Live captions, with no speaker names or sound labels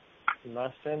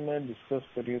Last time મેં discuss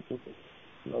કર્યું હતું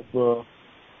મતલબ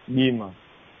બીમાં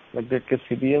લાઈક કે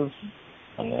સિરિયલ્સ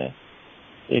અને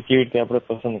એ કેવી રીતે આપણે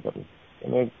પસંદ કરવું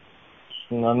એનું એક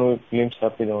નાનું એક ગ્લિમ્સ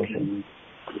આપી દઉં છું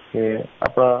કે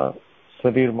આપણા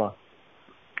શરીરમાં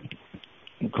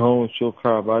ઘઉં,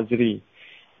 ચોખા, બાજરી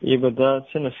એ બધા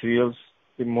છે ને સિરિયલ્સ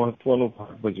એ મહત્વનો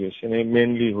ભાગ ભજવે છે અને એ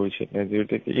મેનલી હોય છે. જેવી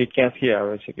રીતે એ ક્યાંથી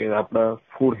આવે છે કે આપણા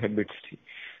ફૂડ હેબિટ્સથી.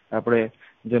 આપણે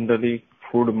જનરલી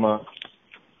ફૂડમાં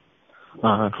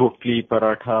રોટલી,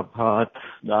 પરાઠા, ભાત,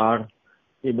 દાળ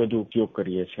એ બધું ઉપયોગ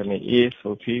કરીએ છીએ અને એ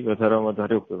સૌથી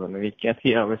વધારે ઉપયોગ અને એ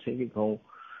ક્યાંથી આવે છે કે ઘઉં,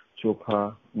 ચોખા,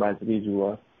 બાજરી,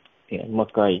 જુવાર,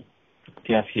 મકાઈ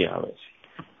ત્યાંથી આવે છે.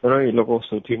 બરાબર, એ લોકો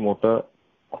સૌથી મોટા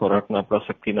ખોરાકના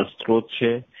પ્રશક્તિના સ્ત્રોત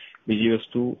છે. બીજી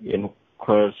વસ્તુ એનું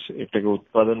ખર્ચ એટલે કે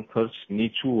ઉત્પાદન ખર્ચ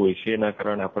નીચું હોય છે, એના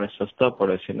કારણે આપણે સસ્તા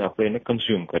પડે છે અને આપણે એને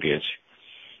કન્ઝ્યુમ કરીએ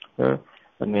છીએ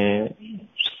અને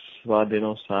સ્વાદ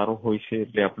એનો સારો હોય છે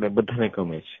એટલે આપણે બધાને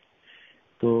ગમે છે.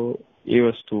 તો એ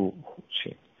વસ્તુ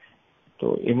છે. તો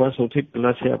એમાં સૌથી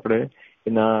પહેલા છે આપણે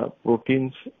એના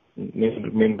પ્રોટીન્સ,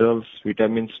 મિનરલ્સ,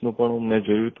 વિટામિન્સનું પણ મેં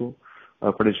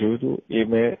આપણે જોયું હતું એ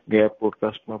મેં ગયા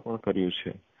પોડકાસ્ટમાં પણ કર્યું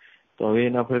છે. તો હવે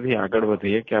એના પરથી આગળ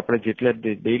વધીએ કે આપણે જેટલા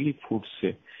ડેઈલી ફૂડ્સ છે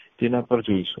તેના પર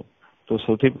જોઈશું. તો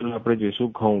સૌથી પહેલા આપણે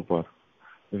જોઈશું ઘઉં પર.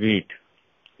 વીટ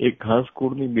એ ઘાસ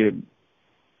કુળની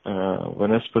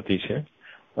વનસ્પતિ છે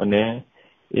અને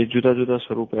એ જુદા જુદા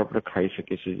સ્વરૂપે આપણે ખાઈ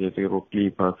શકીએ છીએ, જેમ કે રોટલી,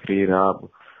 ભાખરી, રાબ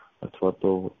અથવા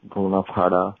તો ઘઉંના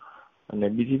ફાડા અને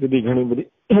બીજી બધી ઘણી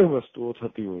બધી વસ્તુઓ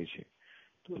થતી હોય છે.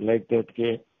 તો લાઈક ધેટ કે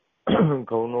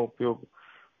ઘઉંનો ઉપયોગ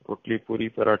રોટલી, પૂરી,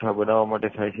 પરાઠા બનાવવા માટે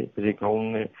થાય છે. પછી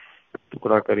ઘઉંને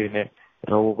ટુકડા કરીને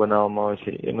રવો બનાવવામાં આવે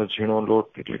છે. એનો ઝીણો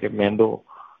લોટ એટલે કે મેંદો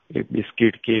એ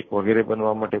બિસ્કિટ, કેક વગેરે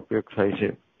બનવા માટે ઉપયોગ થાય છે.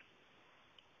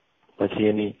 પછી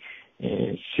એની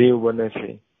સેવ બને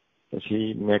છે.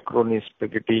 પછી મેક્રોની,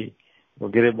 સ્પેગેટી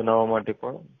વગેરે બનાવવા માટે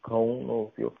પણ ઘઉંનો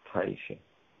ઉપયોગ થાય છે.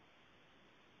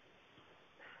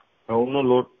 ઘઉંનો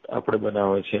લોટ આપણે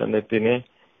બનાવે છે અને તેને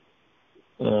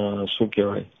શું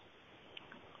કહેવાય,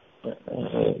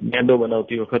 મેંદો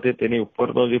બનાવતી વખતે તેની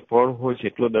ઉપરનો જે પડ હોય છે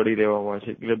એટલો દળી દેવામાં આવે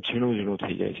છે, એટલે ઝીણું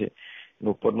થઈ જાય છે.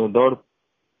 ઉપરનું દળ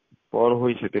પડ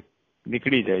હોય છે તે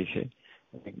નીકળી જાય છે.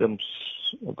 એકદમ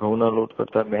ઘઉંના લોટ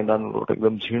કરતા મેંદાનો લોટ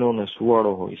એકદમ ઝીણો અને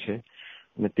સુવાળો હોય છે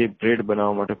અને તે બ્રેડ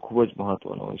બનાવવા માટે ખૂબ જ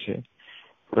મહત્વનો હોય છે.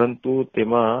 પરંતુ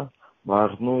તેમાં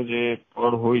બહારનું જે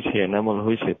પડ હોય છે, એનામલ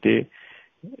હોય છે, તે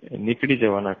નીકળી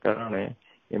જવાના કારણે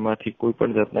એમાંથી કોઈ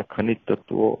પણ જાતના ખનિજ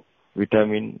તત્વો,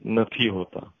 વિટામિન નથી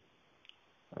હોતા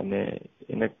અને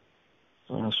એને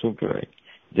શું કહેવાય,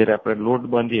 જ્યારે આપણે લોટ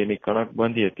બાંધીએ, એની કણક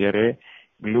બાંધીએ ત્યારે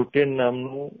ગ્લુટેન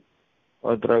નામનું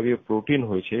અદ્રાવ્ય પ્રોટીન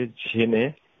હોય છે જેને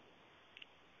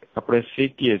આપણે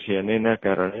શેકીએ છીએ અને એના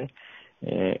કારણે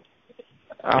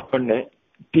આપણને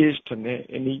ટેસ્ટ અને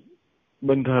એની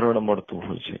બંધારણ મળતું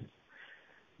હોય છે.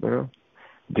 બરાબર,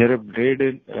 જ્યારે બ્રેડ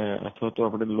અથવા તો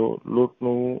આપણે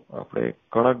લોટનું આપણે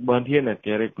કણક બાંધીએ ને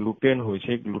ત્યારે ગ્લુટેન હોય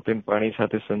છે. ગ્લુટેન પાણી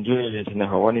સાથે સંજોવાઈ જાય છે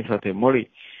અને હવાની સાથે મળી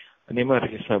અને એમાં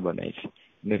રેસા બનાય છે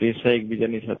અને રેસા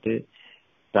એકબીજાની સાથે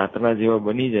તાતણા જેવા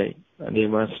બની જાય અને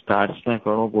એમાં સ્ટાર્ચના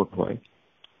કણો ગોઠવાય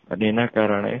અને એના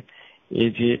કારણે એ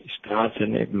જે સ્ટાર્ચ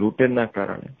અને ગ્લુટેનના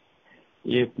કારણે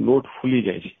એ લોટ ફૂલી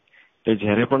જાય છે. તો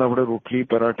જ્યારે પણ આપણે રોટલી,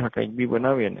 પરાઠા કંઈક બી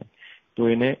બનાવીએ ને તો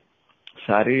એને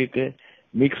સારી રીતે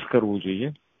મિક્સ કરવું જોઈએ.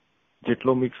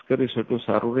 જેટલો મિક્સ કરીશું એટલું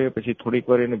સારું રહે. પછી થોડીક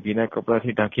વાર એને ભીના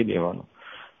કપડાથી ઢાંકી દેવાનું.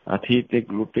 આથી તે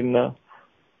ગ્લુટેનના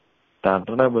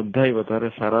તાંતણા બધાય વધારે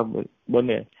સારા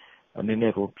બને અને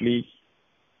એને રોટલી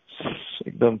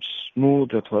એકદમ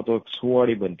સ્મૂથ અથવા તો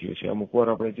સુવાળી બનતી હોય છે. અમુક વાર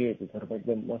આપણે જોઈએ તો ઘરમાં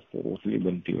એકદમ મસ્ત રોટલી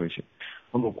બનતી હોય છે,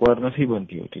 અમુક વાર નથી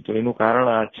બનતી હોતી. તો એનું કારણ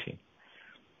આ જ છે.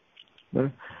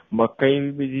 બરાબર,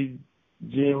 મકાઈ બીજી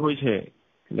જે હોય છે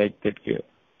લાઈક ધેટ કે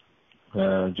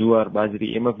જુવાર,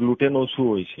 બાજરી, એમાં ગ્લુટેન ઓછું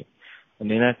હોય છે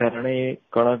અને એના કારણે એ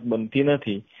કણક બનતી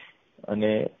નથી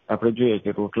અને આપણે જોઈએ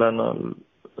કે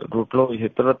રોટલો હોય છે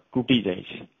તરત તૂટી જાય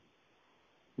છે.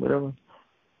 બરાબર,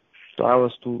 તો આ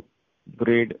વસ્તુ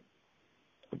બ્રેડ,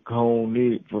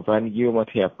 ઘઉંની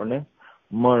વાનગીઓમાંથી આપણને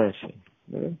મળે છે.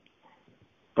 બરાબર,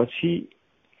 પછી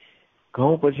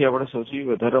ઘઉં પછી આપણે સૌથી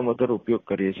વધારે ઉપયોગ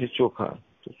કરીએ છીએ ચોખા.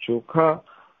 તો ચોખા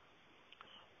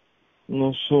નો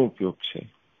શું ઉપયોગ છે?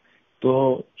 તો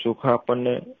ચોખા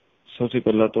આપણને સૌથી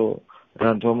પહેલા તો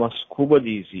રાંધવામાં ખૂબ જ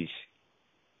ઈઝી છે.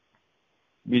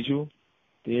 બીજું,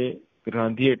 તે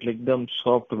રાંધીએ એટલે એકદમ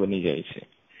સોફ્ટ બની જાય છે.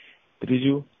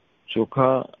 ત્રીજું,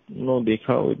 ચોખાનો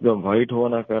દેખાવ એકદમ વ્હાઈટ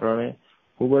હોવાના કારણે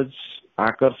ખૂબ જ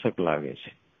આકર્ષક લાગે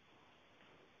છે.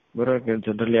 બરાબર, કે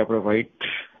જનરલી આપણે વ્હાઈટ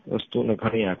વસ્તુને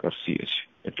ઘણી આકર્ષીએ છીએ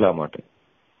એટલા માટે.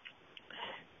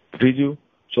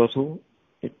 ચોથું,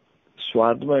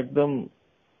 સ્વાદમાં એકદમ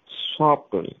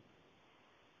સોફ્ટ હોય,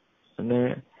 અને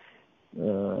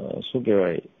શું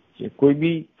કહેવાય કે કોઈ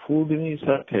બી ફૂડની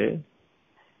સાથે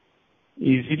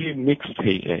ઇઝીલી મિક્સ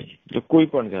થઈ જાય, એટલે કોઈ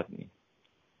પણ જાતની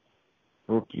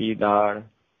રોટલી, દાળ,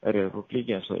 રોટલી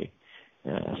ક્યાં સોરી,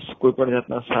 કોઈ પણ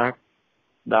જાતના શાક,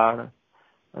 દાળ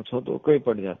અથવા તો કોઈ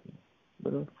પણ જાતનું,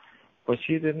 બરોબર.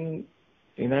 પછી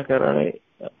એના કારણે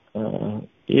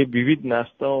એ વિવિધ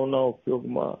નાસ્તાઓના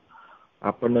ઉપયોગમાં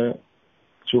આપણને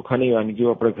ચોખાની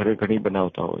વાનગીઓ આપણે ઘરે ઘણી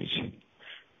બનાવતા હોય છે,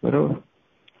 બરોબર.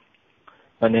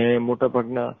 અને મોટા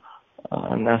ભાગના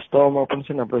નાસ્તાઓમાં પણ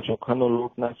છે ને આપણે ચોખાનો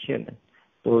લોટ નાખીએ ને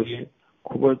તો એ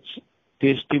ખૂબ જ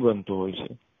ટેસ્ટી બનતો હોય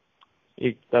છે.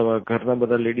 એક ઘરના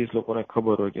બધા લેડીઝ લોકોને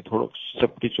ખબર હોય કે થોડોક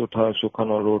ચપટી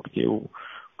ચોખાનો લોટ કે એવું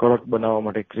કડક બનાવવા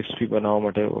માટે, ક્રિસ્પી બનાવવા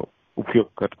માટે ઉપયોગ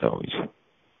કરતા હોય છે,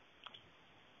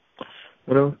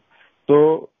 બરાબર. તો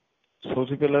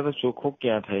સૌથી પહેલા તો ચોખ્ખો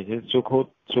ક્યાં થાય છે?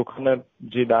 ચોખાના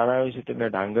જે દાણા આવે છે તેને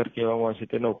ડાંગર કહેવામાં આવે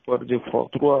છે. તેના ઉપર જે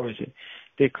ફોતરું આવે છે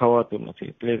તે ખવાતું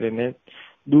નથી, એટલે તેને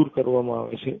દૂર કરવામાં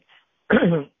આવે છે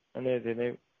અને તેને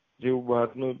જેવું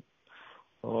બહારનું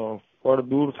ફળ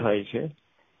દૂર થાય છે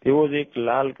તેવો જ એક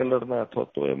લાલ કલરના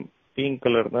અથવા તો એમ પિંક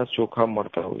કલરના ચોખા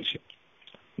મળતા હોય છે.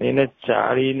 એને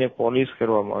ચાળીને પોલિશ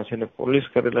કરવામાં આવે છે અને પોલિશ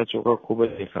કરેલા ચોખા ખૂબ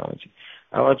જ દેખાવે છે.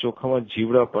 આવા ચોખામાં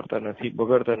જીવડા પડતા નથી,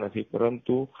 બગડતા નથી,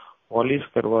 પરંતુ પોલિશ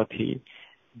કરવાથી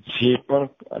જે પણ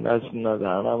અનાજના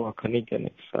દાણામાં ખનિજ અને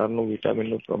ક્ષારનું,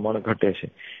 વિટામિનનું પ્રમાણ ઘટે છે.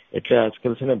 એટલે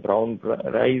આજકાલ છે ને બ્રાઉન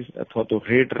રાઈસ અથવા તો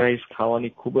રેડ રાઈસ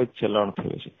ખાવાની ખૂબ જ ચલણ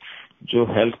થયું છે. જો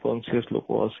હેલ્થ કોન્શિયસ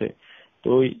લોકો હશે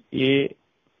તો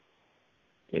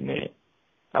એને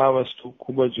આ વસ્તુ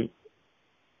ખૂબ જ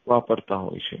વાપરતા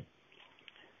હોય છે,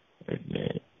 એટલે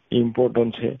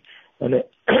ઇમ્પોર્ટન્ટ છે. અને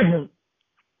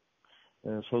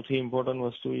સૌથી ઇમ્પોર્ટન્ટ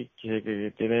વસ્તુ એ છે કે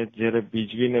તેને જ્યારે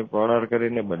ભીજવીને પાવડર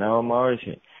કરીને બનાવવામાં આવે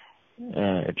છે,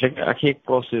 એટલે કે આખી એક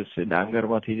પ્રોસેસ છે.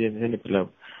 ડાંગરમાંથી જે છે ને પેલા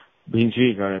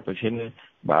ભીંજવી કાઢે, પછી એને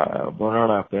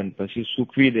ભરાણ આપે, પછી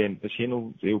સૂકવી દે, પછી એનું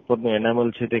જે ઉપરનું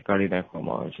એનામલ છે તે કાઢી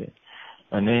નાખવામાં આવે છે.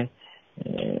 અને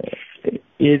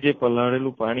એ જે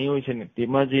પલાળેલું પાણી હોય છે ને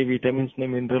તેમાં જે વિટામિન્સ ને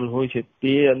મિનરલ હોય છે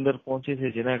તે અંદર પહોંચે છે,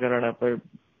 જેના કારણે આપણે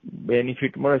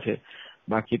બેનિફિટ મળે છે.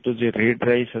 બાકી તો જે રેડ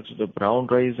રાઈસ અથવા તો બ્રાઉન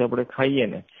રાઈસ આપણે ખાઈએ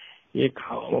ને એ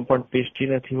ખાવામાં પણ ટેસ્ટી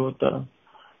નથી હોતા,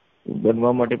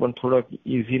 બનવા માટે પણ થોડાક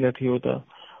ઇઝી નથી હોતા,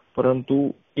 પરંતુ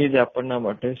એ જ આપણના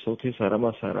માટે સૌથી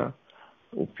સારામાં સારા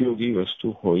ઉપયોગી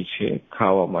વસ્તુ હોય છે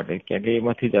ખાવા માટે, કારણ કે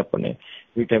એમાંથી જ આપણને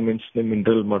વિટામિન્સ ને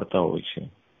મિનરલ મળતા હોય છે.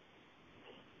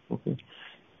 ઓકે,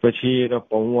 પછી એના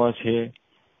પૌવા છે,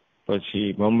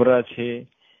 પછી મમરા છે,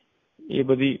 એ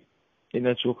બધી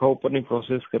એના ચોખા ઉપરની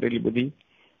પ્રોસેસ કરેલી બધી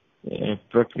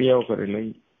પ્રક્રિયાઓ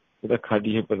કરેલી બધા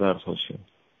ખાદ્ય પદાર્થો છે,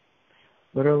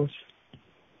 બરાબર છે.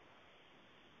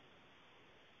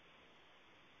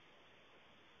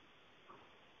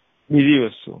 બીજી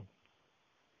વસ્તુ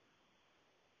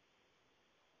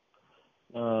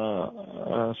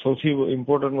સૌથી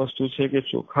ઇમ્પોર્ટન્ટ વસ્તુ છે કે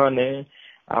ચોખાને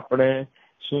આપણે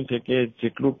શું છે કે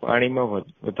જેટલું પાણીમાં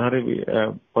વધારે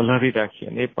પલાળી રાખીએ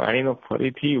અને એ પાણીનો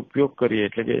ફરીથી ઉપયોગ કરીએ,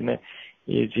 એટલે કે એને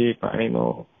એ જે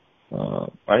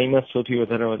પાણીમાં સૌથી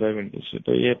વધારે વિન્ડોઝ છે,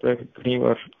 તો એ આપણે ઘણી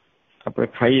વાર આપણે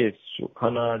ખાઈએ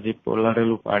ચોખાના જે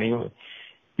પલાળેલું પાણી હોય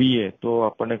પીએ તો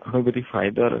આપણને ઘણી બધી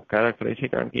ફાયદાકારક રહે છે,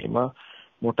 કારણ કે એમાં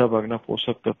મોટા ભાગના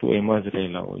પોષક તત્વો એમાં જ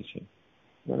રહેલા હોય છે,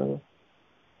 બરાબર.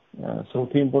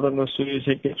 સૌથી ઇમ્પોર્ટન્ટ વસ્તુ એ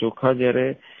છે કે ચોખા જ્યારે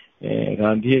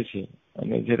રાંધીએ છીએ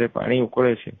અને જ્યારે પાણી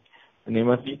ઉકળે છે અને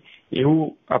એમાંથી એવું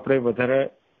આપણે વધારે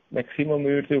મેક્સિમમ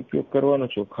એવી રીતે ઉપયોગ કરવાનો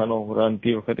ચોખાનો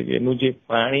રાંધતી વખતે કે એનું જે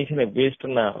પાણી છે ને વેસ્ટ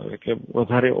ના આવે, એટલે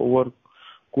વધારે ઓવર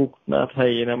કુક ના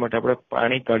થાય એના માટે આપણે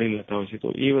પાણી કાઢી લેતા હોય છે. તો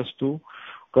એ વસ્તુ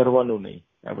કરવાનું નહીં.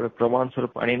 આપણે પ્રમાણસર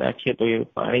પાણી નાખીએ તો એ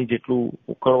પાણી જેટલું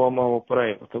ઉકળવામાં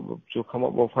વપરાય અથવા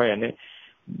ચોખામાં બફાય અને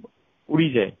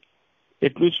ઉડી જાય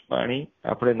એટલું જ પાણી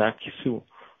આપણે નાખીશું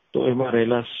તો એમાં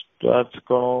રહેલા સ્ટાર્ચ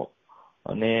કણો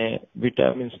અને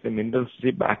વિટામિન્સ ને મિનરલ્સ જે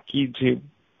બાકી જે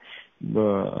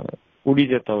ઉડી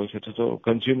જતા હોય છે તો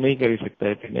કન્ઝ્યુમ નહીં કરી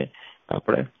શકતા તેને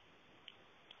આપણે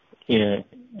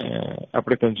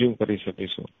કન્ઝ્યુમ કરી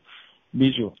શકીશું.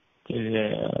 બીજું કે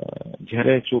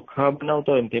જ્યારે ચોખા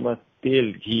બનાવતા હોય ને તેમાં તેલ,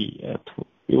 ઘી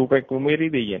એવું કંઈક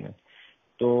ઉમેરી દઈએ ને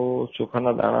તો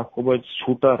ચોખાના દાણા ખૂબ જ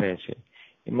છૂટા રહે છે.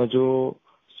 એમાં જો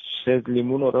સહેજ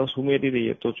લીંબુનો રસ ઉમેરી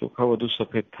દઈએ તો ચોખા વધુ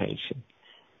સફેદ થાય છે.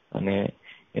 અને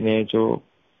એને જો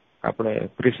આપણે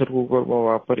પ્રેશર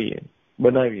કુકરમાં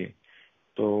બનાવીએ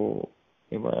તો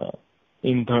એમાં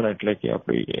ઈંધણ એટલે કે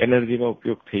આપણી એનર્જીનો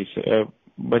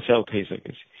બચાવ થઈ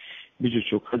શકે છે. બીજું,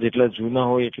 ચોખા જેટલા જૂના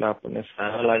હોય એટલા આપણને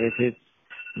સારા લાગે છે.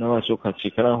 નવા ચોખા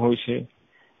ચીકણા હોય છે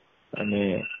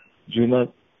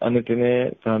અને તેને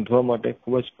રાંધવા માટે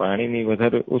ખૂબ જ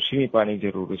ઓછી પાણી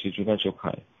જરૂર હોય છે જૂના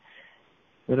ચોખા,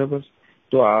 બરાબર.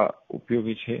 તો આ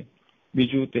ઉપયોગી છે.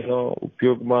 બીજું તેનો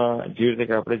ઉપયોગમાં જે રીતે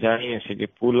કે આપણે જાણીએ છીએ કે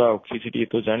પુલાવ, ખીચડી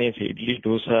તો જાણીએ છીએ, ઇડલી,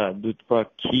 ઢોસા, દૂધપાક,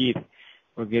 ખીર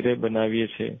વગેરે બનાવીએ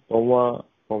છીએ.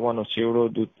 પૌવાનો સેવડો,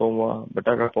 દૂધ પૌવા,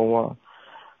 બટાકા પૌવા,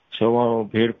 સવાણો,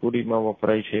 ભેળપુરીમાં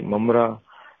વપરાય છે, મમરા,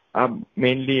 આ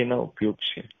મેઇનલી એના ઉપયોગ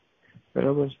છે.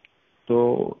 બરાબર. તો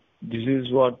this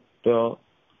is what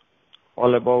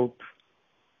all about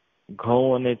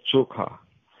ઘઉં અને ચોખા,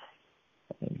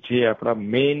 જે આપણા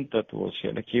મેઇન તત્વો છે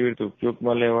અને કેવી રીતે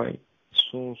ઉપયોગમાં લેવાય,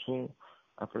 શું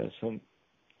આપણે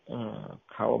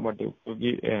ખાવા માટે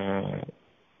ઉપયોગી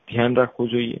ધ્યાન રાખવું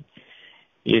જોઈએ,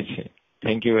 એ છે.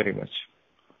 Thank you very much.